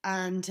this,"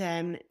 and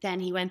then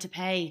he went to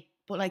pay,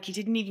 but like he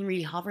didn't even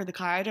really hover the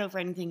card over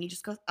anything. He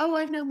just goes, "Oh,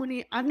 I've no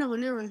money," and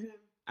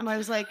I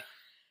was like,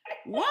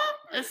 "What?"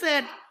 I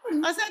said,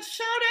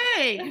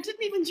 "Sade, you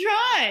didn't even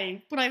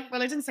try." But I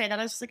didn't say that.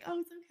 I was just like, "Oh,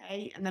 it's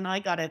okay," and then I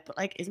got it. But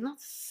like, isn't that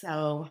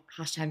so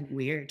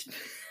 #weird?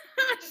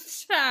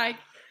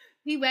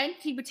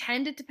 He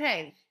pretended to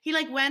pay. He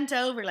like went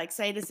over, like,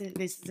 say this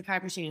is a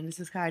card machine, this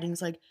is a card. And he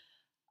was like,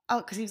 oh,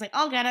 because he was like,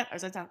 I'll get it. I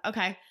was like,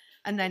 okay.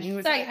 And then he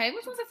was Sorry, like, how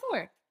much was it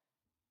for?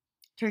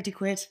 30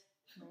 quid.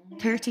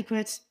 30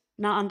 quid.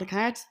 Not on the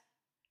card.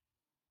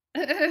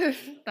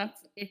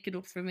 That's ick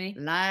enough for me.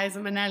 Liza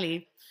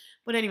Minnelli.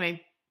 But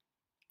anyway,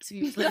 So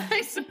he was like,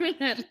 Nice,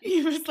 brilliant.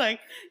 he was like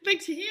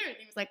to hear it.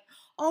 He was like,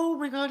 "Oh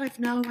my god, I've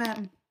no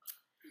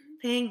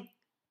thing."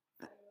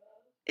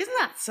 Isn't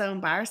that so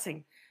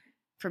embarrassing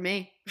for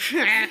me?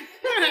 I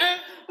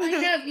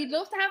know, you'd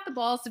love to have the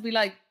balls to be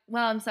like,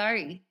 well, I'm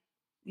sorry.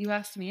 You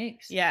asked me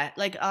out. Yeah,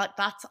 like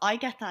that's I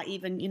get that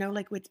even, you know,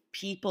 like with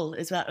people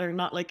as well, or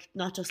not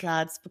just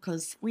lads,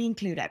 because we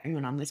include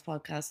everyone on this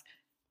podcast.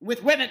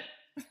 With women,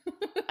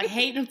 I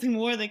hate nothing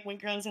more than when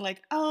girls are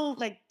like, "Oh,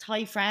 like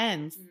Thai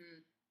friends."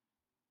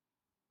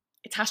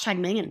 It's hashtag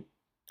minging.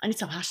 I need to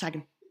stop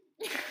hashtagging.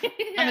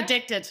 I'm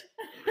addicted.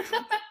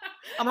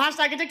 I'm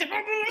hashtag addicted.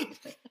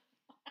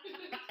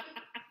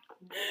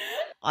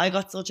 I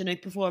got such a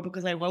nick before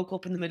because I woke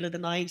up in the middle of the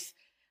night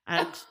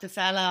and the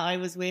fella I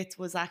was with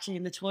was actually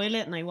in the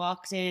toilet, and I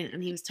walked in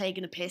and he was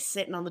taking a piss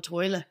sitting on the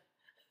toilet.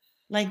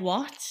 Like,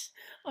 what?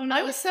 Oh no.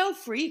 I was so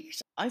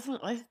freaked. I've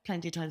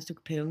plenty of times took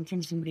a poo in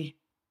front of somebody.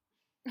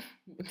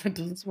 That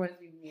doesn't surprise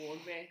me one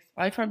bit.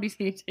 I've probably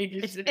seen you take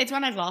your shit. It's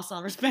when I've lost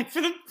all respect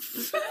for them.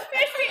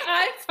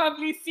 I've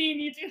probably seen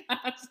you do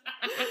that.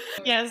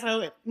 Yeah,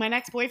 so my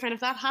next boyfriend,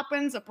 if that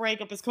happens, a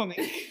breakup is coming.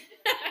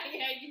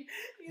 Yeah,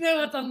 you know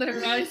what's on the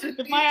horizon.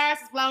 If my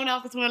arse is blown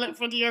off the toilet in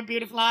front of your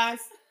beautiful eyes,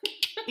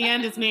 the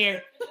end is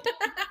near.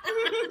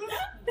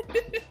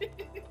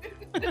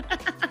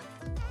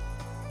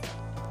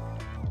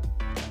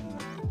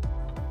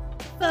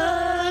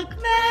 Fuck,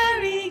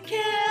 marry,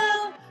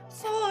 kill.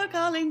 4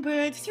 calling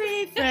birds,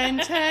 3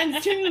 French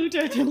hens, 2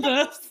 turtle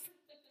doves.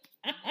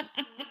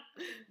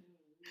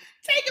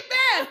 Take it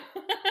back.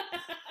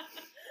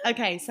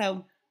 Okay,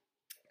 so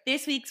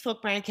this week's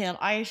Fuck, marry, kill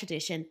Irish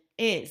edition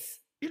is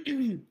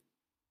Barack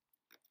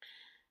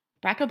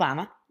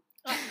Obama.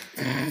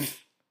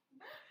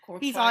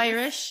 He's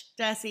Irish,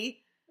 Desi.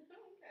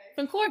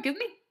 From Cork,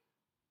 isn't he?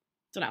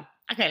 Don't know.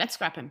 Okay, let's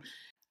scrap him.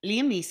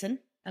 Liam Neeson.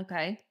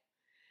 Okay.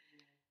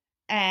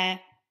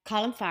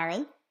 Colin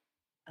Farrell.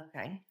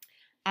 Okay.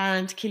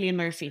 And Cillian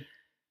Murphy.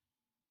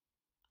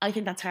 I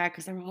think that's hard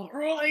because they're all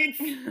right.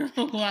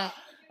 Wow.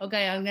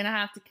 Okay, I'm gonna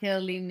have to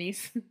kill Liam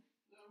Neeson.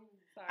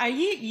 Are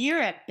you?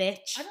 You're a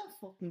bitch. I don't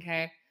fucking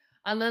care.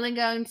 And then I'm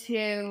going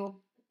to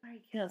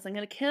I'm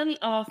gonna kill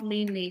off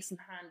Liam Neeson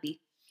handy.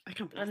 I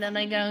can't believe And then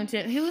I'm going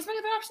to who was my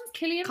other options?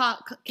 Cillian?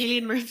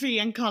 Cillian Murphy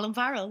and Colin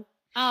Farrell.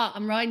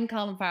 I'm riding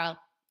Colin Farrell.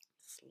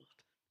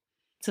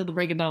 Till the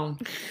break of dawn.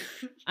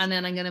 And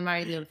then I'm gonna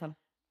marry the other one.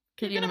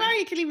 You're gonna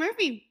marry Cillian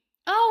Murphy.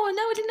 Oh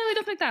no, I didn't know he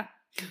looked like that.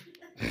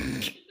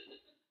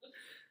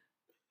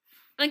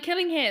 I'm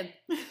killing him.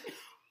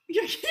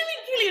 You're killing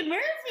Cillian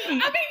Murphy. I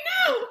mean,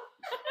 no.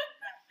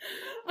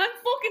 I'm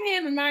fucking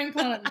him and marrying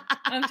Colin.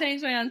 I've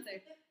changed my answer.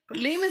 But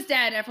Liam is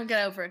dead. Everyone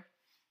get over it.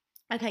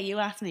 Okay, you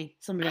ask me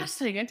somebody.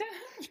 Actually, get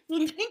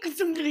Well, think of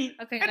somebody.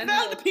 Okay, And of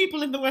all the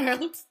people in the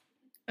world.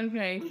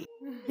 Okay.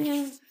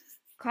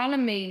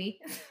 Colin Meaney.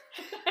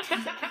 Who's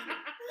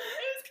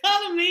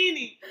Colin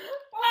Meaney?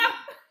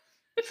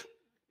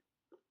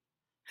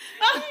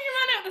 Oh, you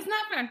ran out the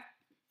snapper.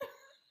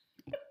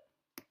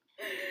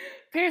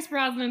 Pierce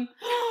Brosnan.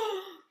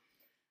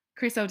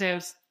 Chris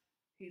O'Dowd.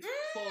 He's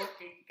fucking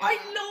I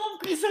love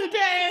Chris O'Dowd.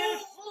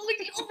 I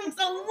love him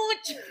so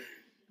much.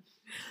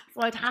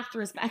 So I'd have to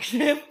respect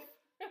him.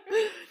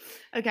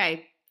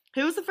 Okay,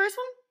 who was the first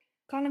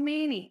one? Colin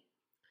Meaney.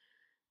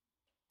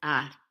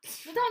 Ah,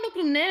 Well, don't look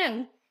at him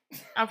now.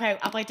 okay.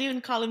 If I do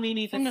Colin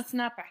Meaney, I'm the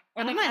snapper.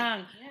 Or the Am I? can.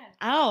 Yeah.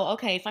 Oh,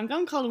 okay. If I'm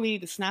going Colin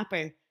Meaney the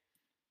snapper,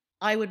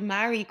 I would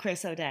marry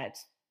Chris O'Dowd.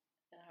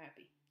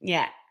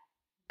 Yeah,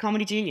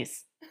 comedy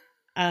genius,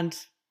 and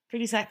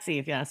pretty sexy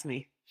if you ask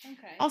me.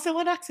 Okay. Also,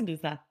 what accent is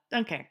that?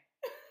 Don't care.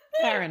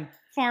 Foreign.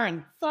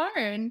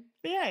 Foreign.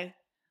 Yeah.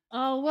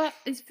 Oh, what?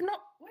 Is not.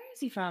 Where is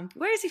he from?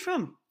 Where is he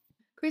from?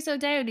 Chris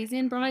O'Dowd. He's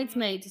in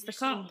Bridesmaids. He's the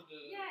cop.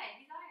 Yeah,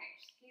 he's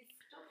Irish. He's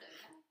Dublin.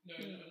 No,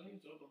 I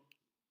think Dublin.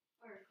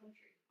 Or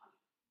country.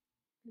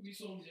 We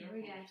saw him at the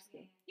Yeah, airport.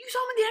 yeah. You saw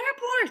him in the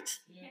airport.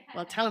 Yeah.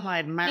 Well, tell him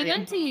I'd He marry him.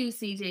 went to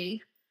UCD.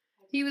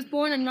 He was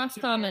born in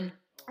Roscommon.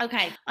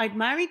 Okay, I'd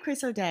marry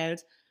Chris O'Dowd.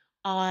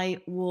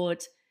 I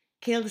would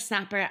kill the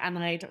snapper and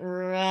I'd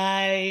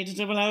ride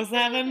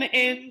 007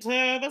 into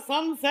the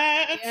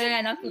sunset.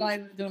 Yeah, that's what I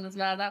was doing as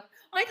well. That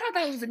I thought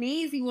that was an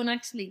easy one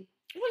actually.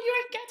 Well,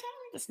 you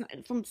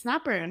get from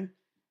snapper and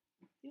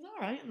he's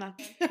all right in that.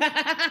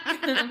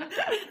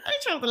 I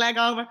throw the leg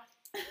over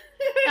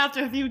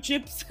after a few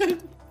chips.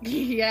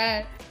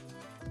 Yeah.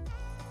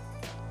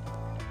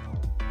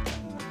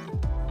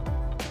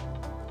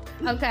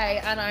 Okay,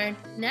 and our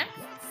next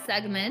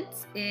segment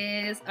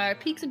is our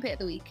peaks and pit of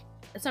the week.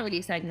 It's not really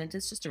a segment,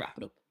 it's just to wrap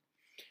it up.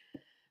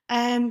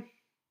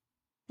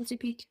 What's your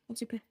peak?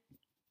 What's your pit?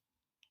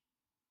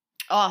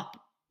 Oh,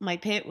 my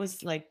pit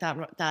was like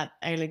that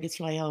Aer Lingus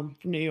fly home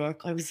from New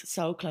York. I was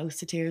so close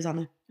to tears on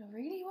it Oh,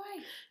 really? Why?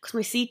 because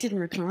my seat didn't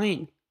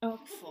recline. Oh,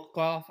 fuck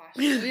off,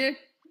 Ashley.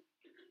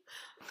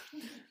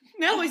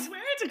 No, I swear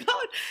to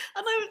God.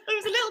 And I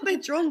was a little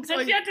bit drunk. So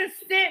So you had to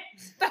sit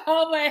the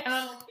whole way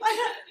home.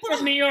 but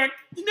from New York.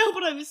 No,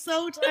 but I was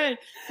so tired.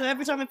 So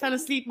every time I fell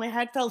asleep, my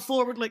head fell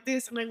forward like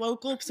this, and I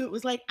woke up. So it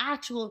was like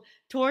actual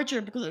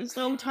torture because I was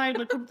so tired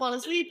and I couldn't fall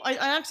asleep. I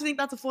actually think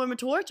that's a form of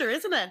torture,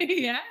 isn't it?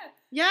 Yeah.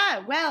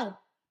 Yeah, well,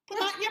 put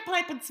that in your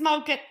pipe and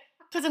smoke it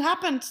because it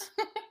happened.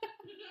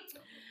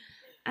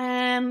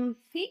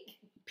 Peak.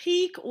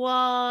 Peak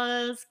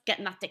was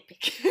getting that dick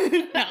pic.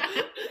 No,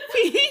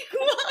 peak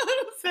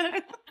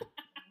was.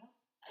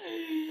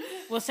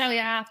 We'll show you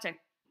after.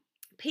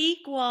 Peak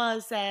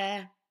was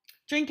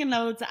drinking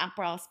loads of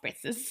Aperol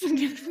spritzes. Did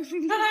you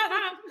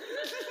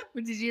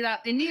do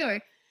that in New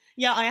York?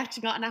 Yeah, I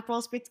actually got an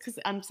Aperol spritz because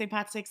on St.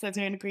 Patrick's Day I was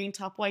wearing a green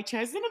top, white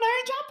trousers, and an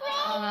orange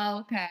Aperol. Oh,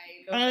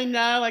 okay. I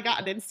know, I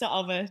got an Insta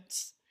of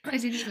it. I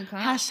didn't even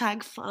come.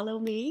 Hashtag follow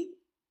me.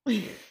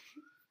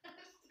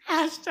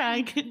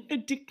 Hashtag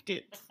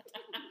addicted.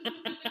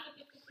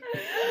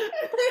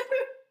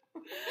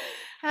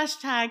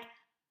 Hashtag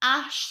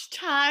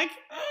hashtag. I'm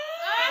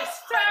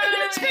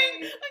gonna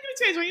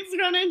change my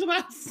Instagram name to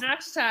that.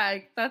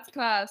 Hashtag. That's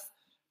class.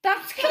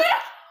 That's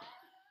class.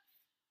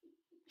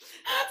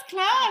 That's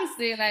class.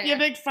 See you later. You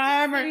big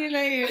farmer. See you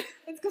later.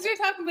 It's because you're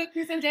talking about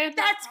Chris and Dan.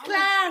 That's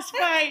class,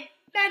 right?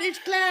 That is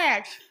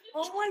class.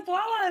 Oh my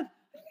god.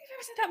 I've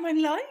never said that in my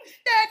life.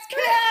 That's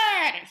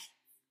class.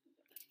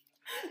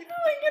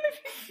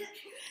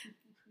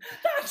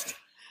 That's.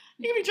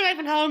 You're gonna be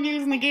driving home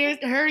using the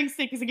hurry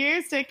stick as a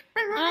gear stick.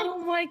 Oh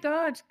my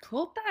god.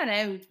 Cut that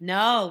out.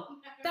 No.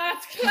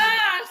 That's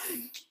class.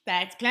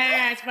 That's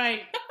class,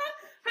 right?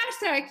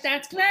 Hashtag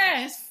that's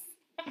class.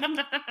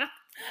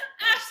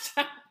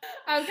 Hashtag.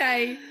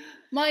 Okay.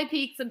 My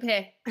peaks and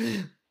pit.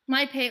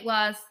 My pit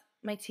was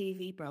my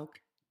TV broke.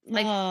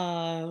 Like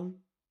Oh.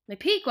 my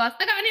peak was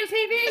I got a new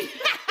TV.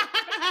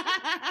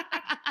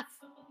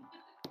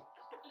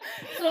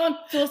 So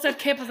just said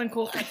kippers and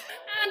cookies.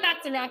 And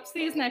that's a wrap.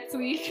 See you next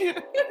week.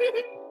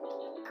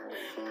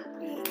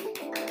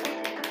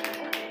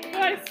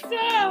 Right,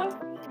 so.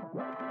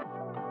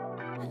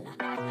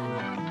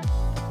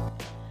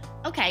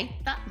 Okay.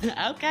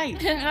 Okay.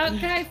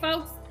 Okay,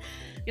 folks.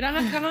 You don't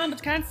have to come on, but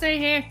you can't stay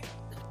here.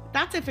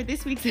 That's it for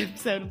this week's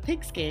episode of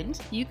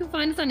Pigskinned. You can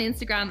find us on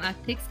Instagram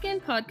at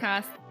Pigskin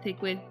Podcast, Pig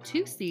with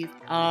 2 C's.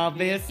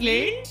 Obviously.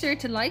 Be sure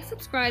to like,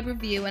 subscribe,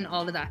 review, and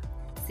all of that.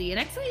 See you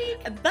next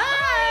week.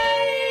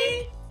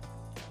 Bye.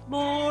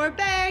 More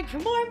bag for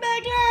more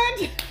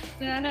bagland.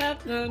 Yeah,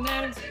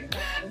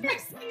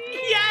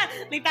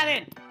 leave that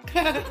in.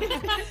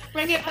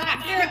 Bring it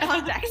back. Here,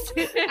 context.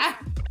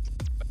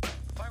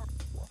 Why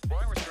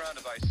we're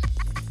surrounded by